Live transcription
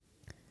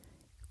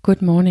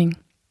Good morning.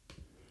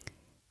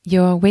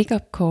 Your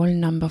wake-up call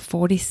number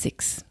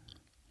 46.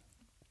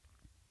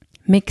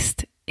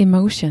 Mixed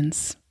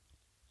emotions.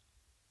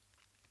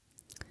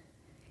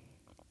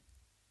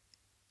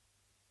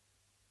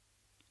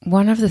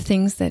 One of the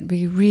things that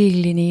we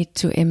really need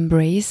to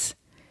embrace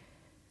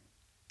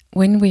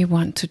when we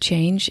want to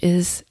change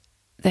is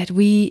that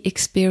we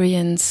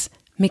experience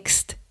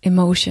mixed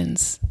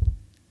emotions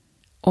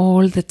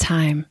all the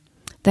time,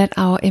 that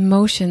our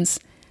emotions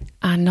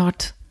are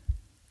not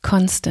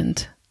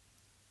constant.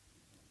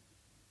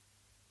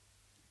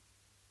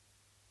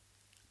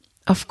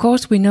 Of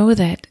course, we know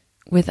that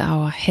with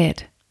our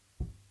head,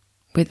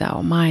 with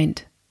our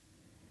mind,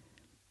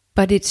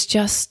 but it's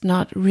just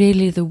not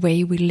really the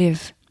way we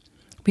live.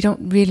 We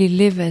don't really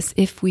live as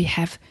if we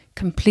have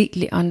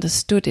completely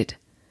understood it.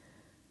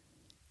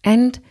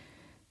 And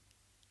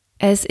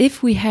as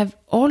if we have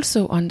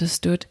also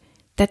understood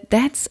that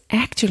that's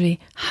actually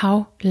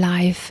how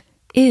life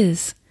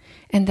is,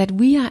 and that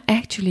we are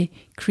actually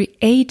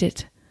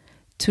created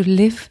to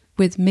live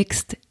with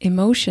mixed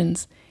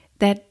emotions,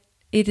 that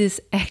it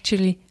is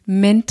actually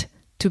meant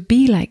to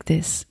be like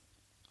this.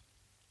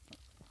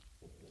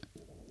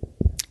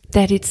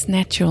 That it's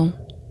natural.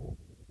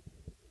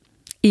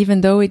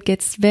 Even though it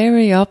gets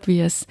very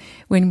obvious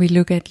when we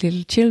look at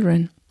little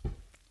children.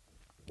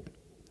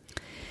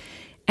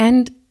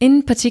 And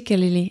in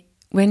particularly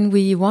when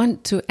we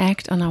want to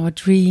act on our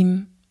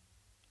dream,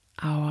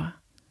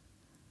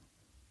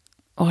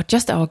 or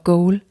just our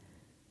goal,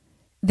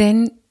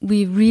 then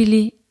we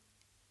really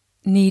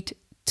need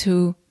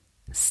to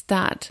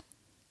start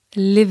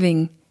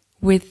living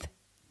with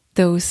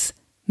those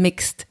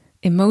mixed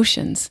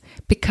emotions,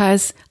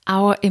 because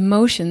our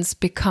emotions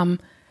become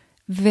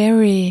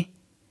very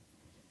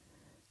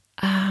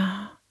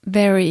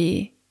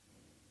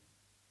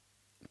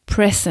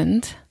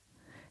present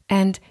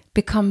and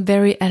become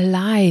very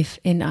alive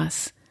in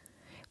us.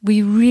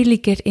 We really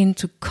get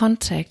into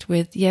contact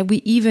with,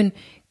 we even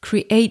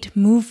create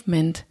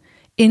movement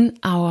in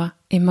our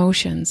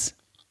emotions.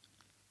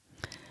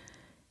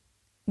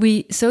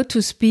 We, so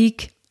to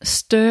speak,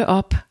 stir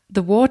up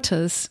the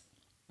waters,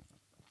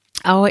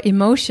 our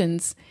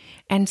emotions,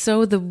 and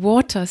so the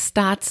water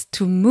starts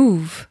to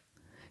move,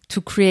 to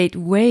create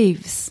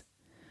waves.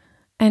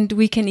 And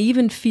we can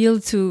even feel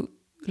to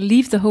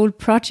leave the whole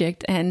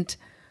project and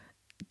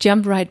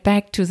jump right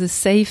back to the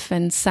safe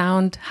and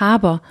sound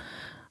harbor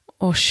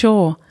or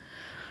shore,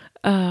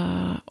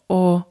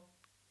 or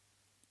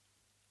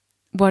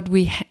what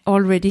we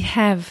already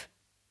have,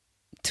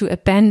 to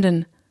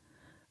abandon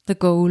the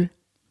goal,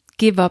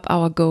 give up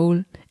our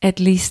goal, at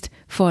least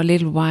for a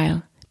little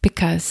while,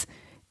 because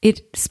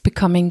it's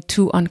becoming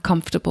too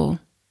uncomfortable.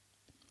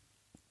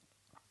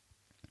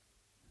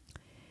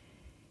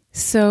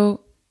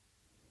 So,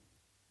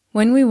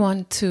 when we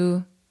want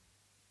to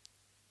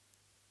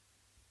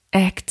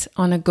act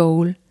on a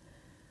goal,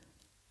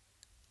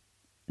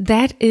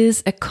 that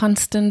is a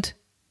constant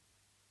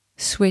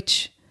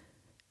switch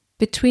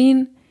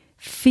between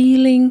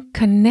feeling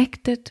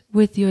connected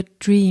with your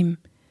dream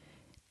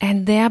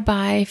and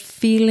thereby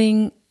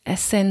feeling a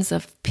sense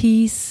of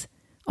peace,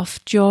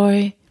 of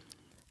joy,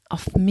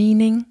 of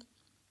meaning,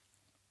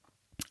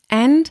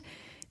 and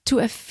to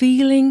a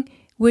feeling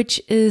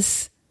which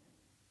is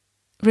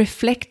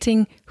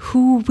reflecting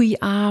who we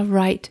are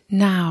right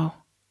now.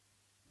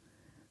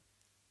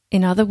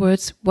 In other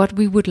words, what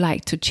we would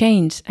like to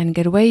change and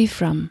get away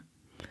from.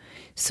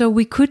 So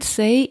we could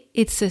say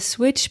it's a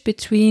switch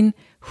between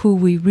who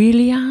we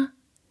really are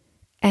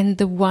and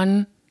the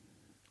one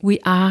we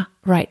are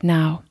right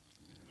now.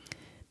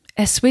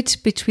 A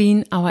switch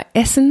between our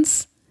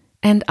essence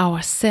and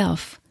our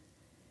self.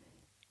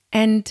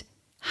 And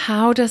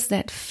how does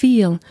that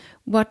feel?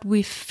 What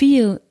we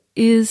feel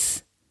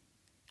is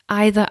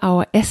either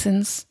our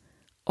essence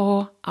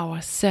or our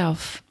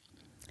self.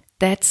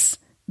 That's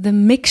the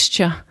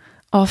mixture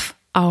of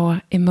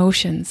our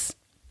emotions.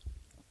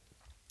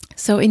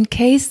 So in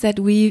case that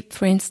we,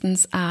 for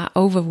instance, are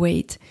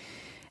overweight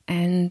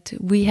and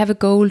we have a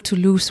goal to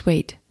lose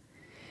weight,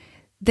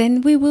 then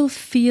we will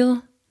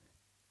feel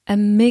a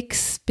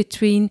mix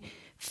between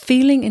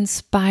feeling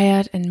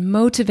inspired and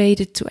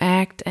motivated to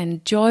act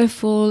and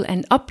joyful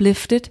and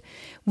uplifted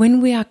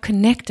when we are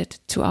connected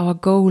to our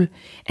goal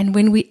and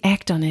when we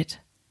act on it.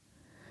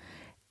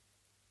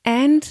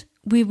 And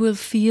we will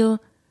feel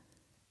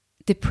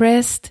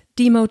depressed,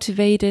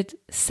 demotivated,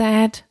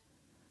 sad,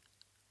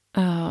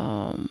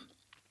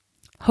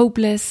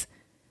 hopeless,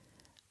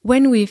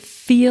 when we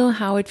feel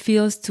how it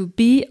feels to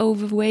be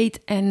overweight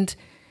and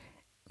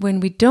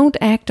when we don't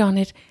act on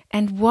it,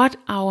 and what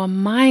our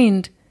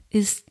mind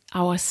is,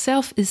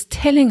 ourself is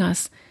telling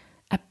us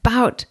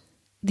about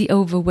the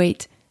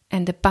overweight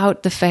and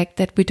about the fact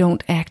that we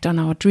don't act on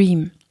our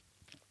dream.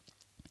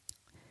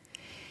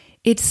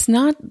 It's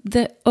not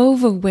the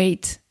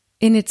overweight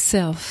in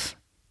itself.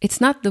 It's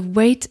not the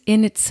weight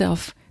in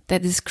itself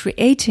that is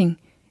creating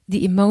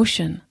the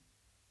emotion.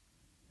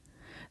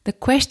 The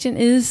question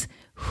is,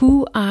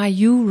 who are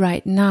you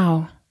right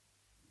now?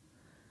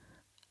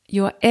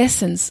 Your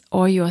essence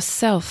or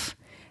yourself,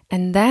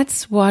 And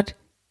that's what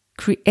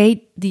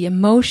create the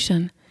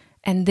emotion,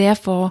 and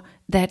therefore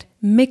that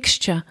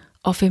mixture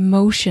of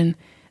emotion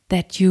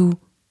that you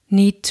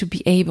need to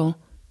be able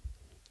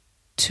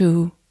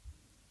to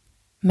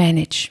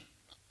manage.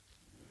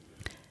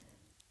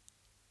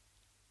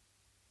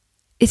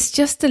 It's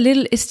just a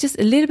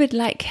little bit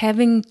like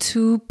having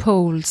two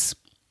poles.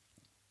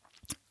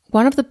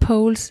 One of the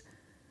poles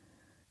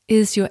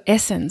is your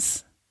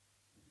essence.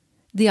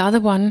 The other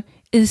one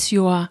is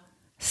your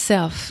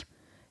self,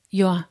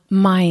 your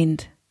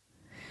mind.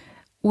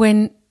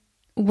 When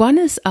one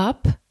is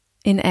up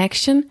in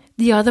action,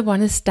 the other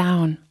one is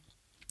down,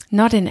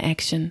 not in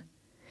action.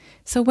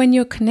 So when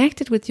you're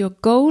connected with your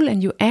goal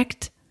and you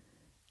act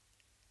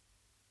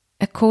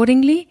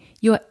accordingly,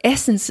 your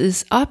essence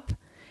is up,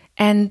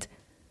 and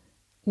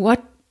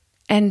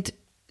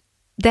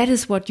that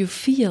is what you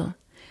feel.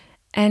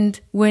 And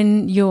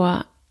when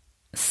your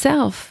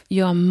self,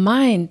 your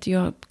mind,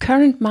 your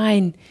current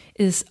mind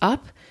is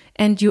up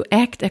and you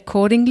act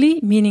accordingly,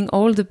 meaning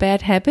all the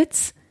bad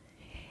habits,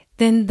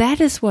 then that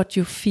is what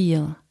you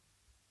feel.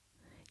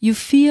 You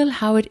feel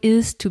how it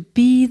is to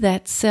be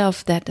that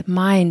self, that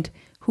mind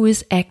who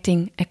is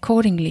acting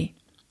accordingly.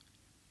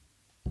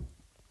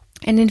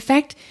 And in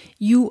fact,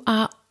 you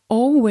are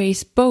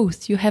always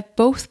both. You have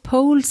both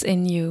poles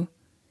in you,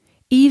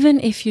 even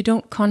if you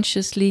don't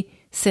consciously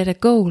set a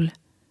goal.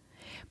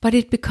 But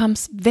it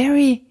becomes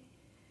very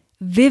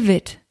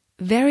vivid,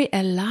 very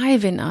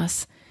alive in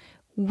us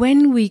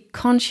when we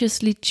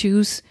consciously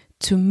choose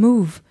to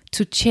move,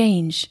 to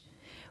change,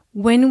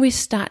 when we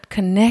start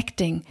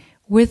connecting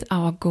with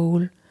our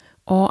goal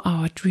or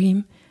our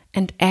dream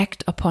and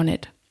act upon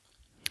it.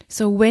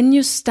 So when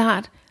you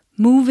start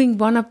moving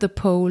one of the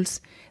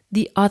poles,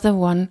 the other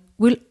one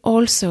will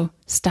also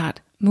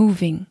start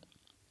moving.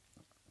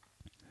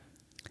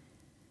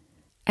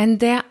 And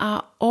there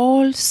are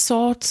all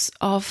sorts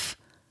of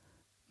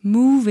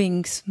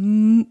moves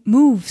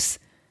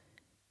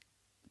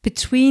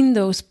between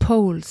those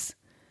poles.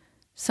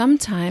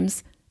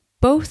 Sometimes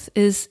both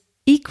is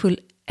equal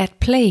at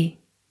play.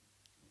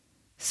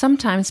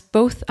 Sometimes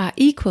both are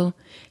equal.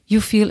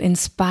 You feel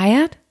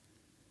inspired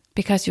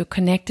because you're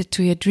connected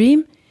to your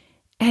dream,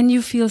 and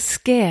you feel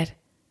scared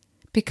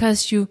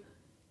because you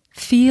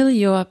feel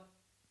your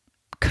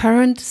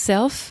current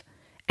self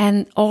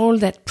and all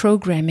that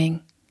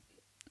programming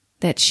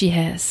that she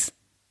has.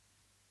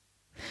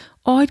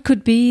 Or it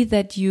could be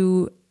that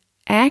you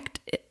act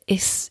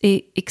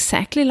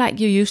exactly like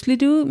you usually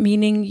do,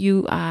 meaning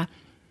you are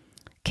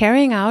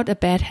carrying out a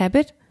bad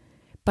habit,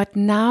 but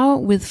now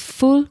with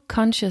full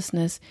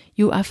consciousness,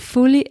 you are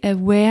fully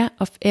aware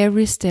of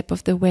every step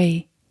of the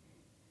way.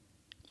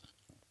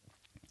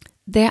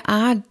 There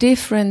are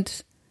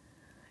different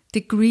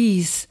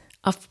degrees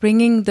of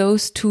bringing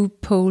those two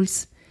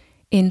poles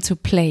into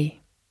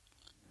play.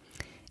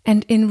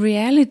 And in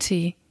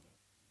reality,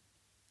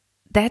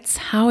 that's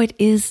how it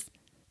is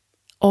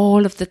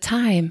all of the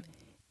time,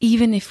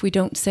 even if we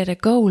don't set a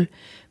goal.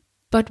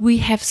 But we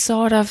have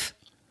sort of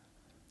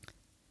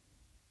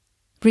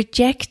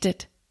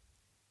rejected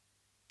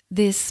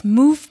this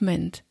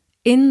movement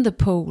in the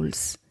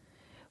poles.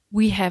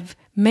 We have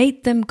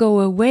made them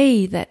go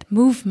away, that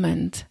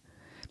movement,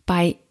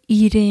 by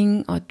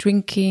eating or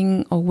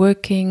drinking or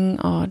working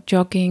or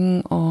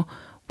jogging or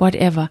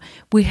whatever.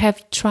 We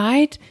have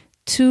tried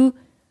to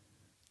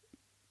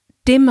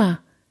dimmer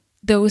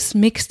those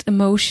mixed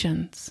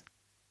emotions.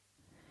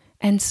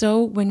 And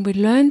so when we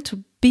learn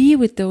to be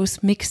with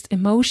those mixed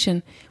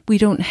emotions, we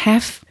don't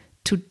have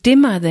to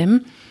dimmer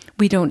them.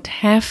 We don't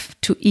have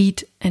to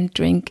eat and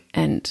drink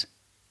and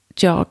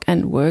jog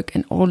and work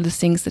and all the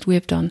things that we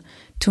have done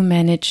to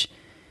manage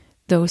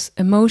those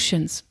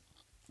emotions.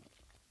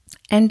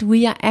 And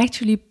we are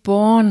actually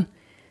born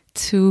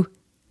to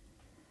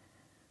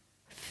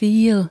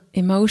feel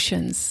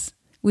emotions.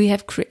 We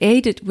have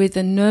created with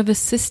a nervous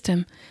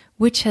system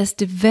which has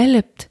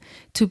developed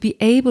to be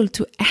able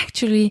to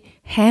actually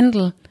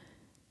handle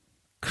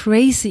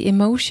crazy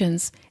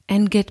emotions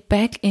and get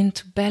back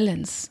into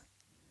balance.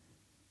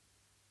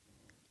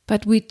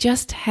 But we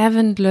just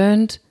haven't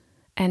learned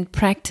and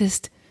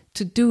practiced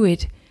to do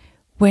it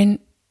when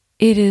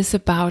it is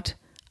about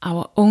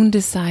our own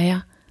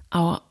desire,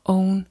 our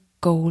own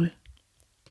goal.